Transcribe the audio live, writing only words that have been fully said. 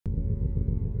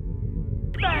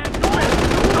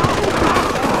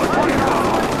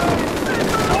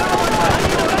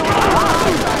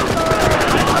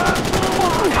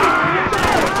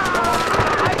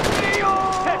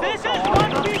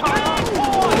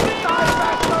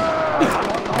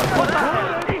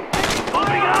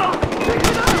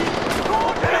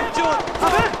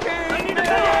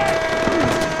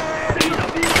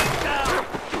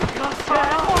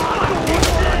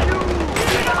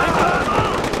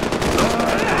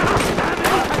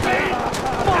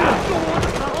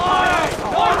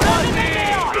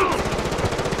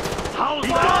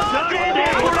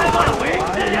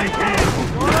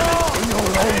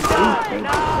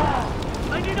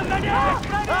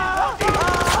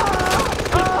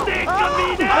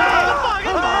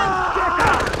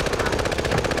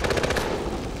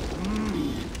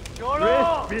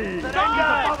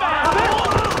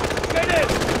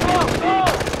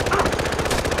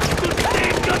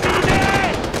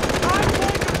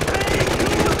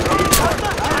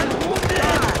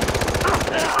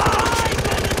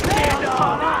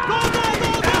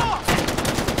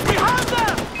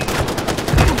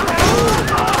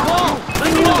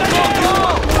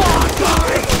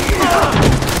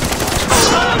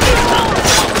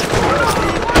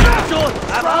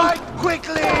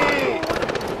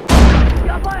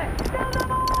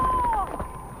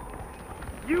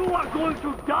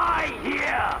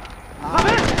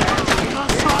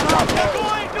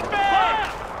going to bed!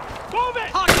 Move it!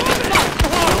 Move it!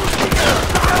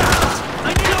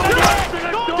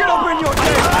 Get up in your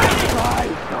tank!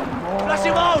 Flash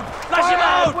him out! Flash him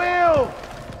out! Will!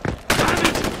 Damn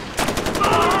it!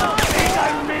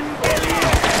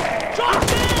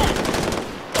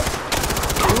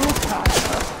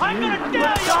 I'm gonna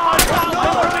tear you apart!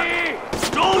 Cover me!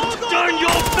 Don't turn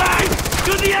your back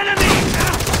to the enemy!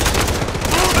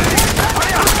 Move it!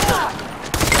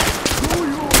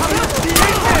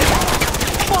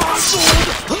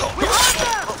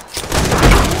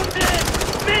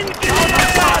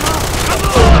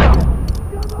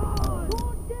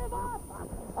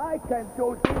 I can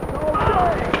do this all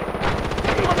day!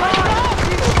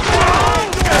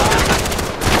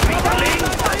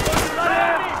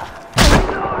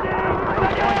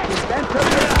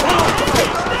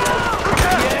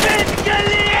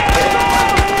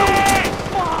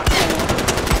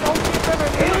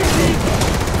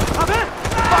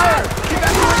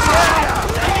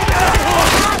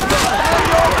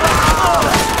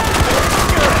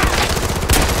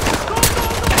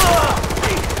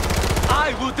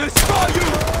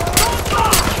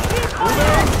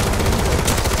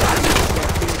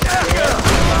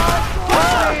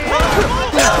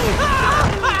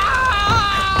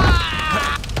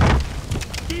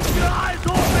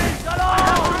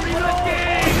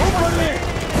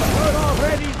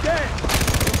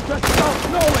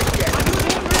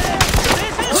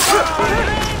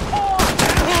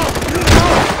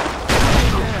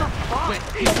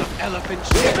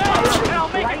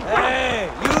 Hey,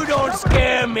 you don't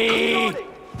scare me!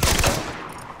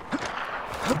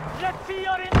 Let's see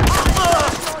your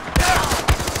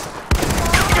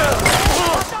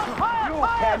You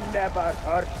can never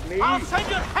hurt me! I'll send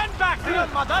your head back to your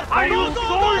mother! Are you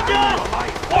soldiers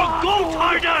or goat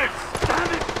herders?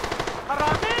 Damn it!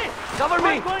 Harami! Cover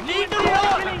me! Leave the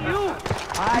war! Killing you!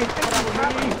 I cover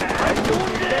me, and you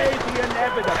delay the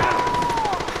inevitable!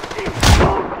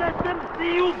 Don't let them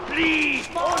see you bleed!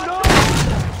 Oh no!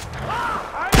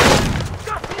 I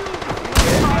got you!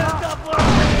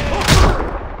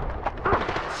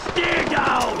 Stay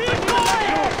down! You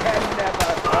can never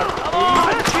hurt me! Come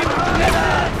on! Keep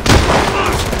together!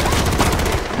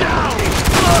 Now!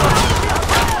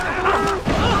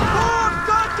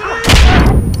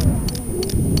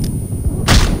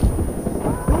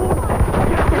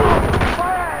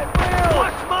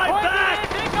 Watch my back!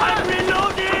 I'm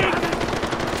reloading!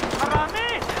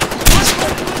 Harami!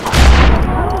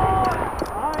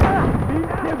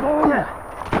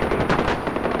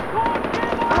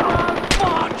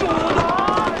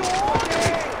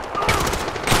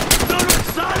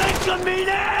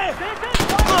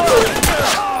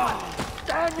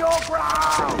 Stand your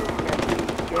ground!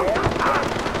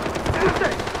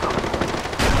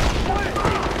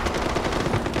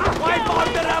 Wipe out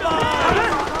the rebels!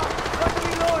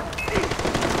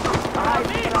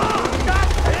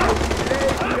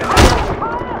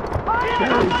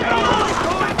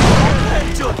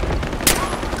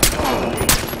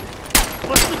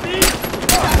 What's the beat?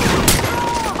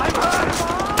 I'm hurt!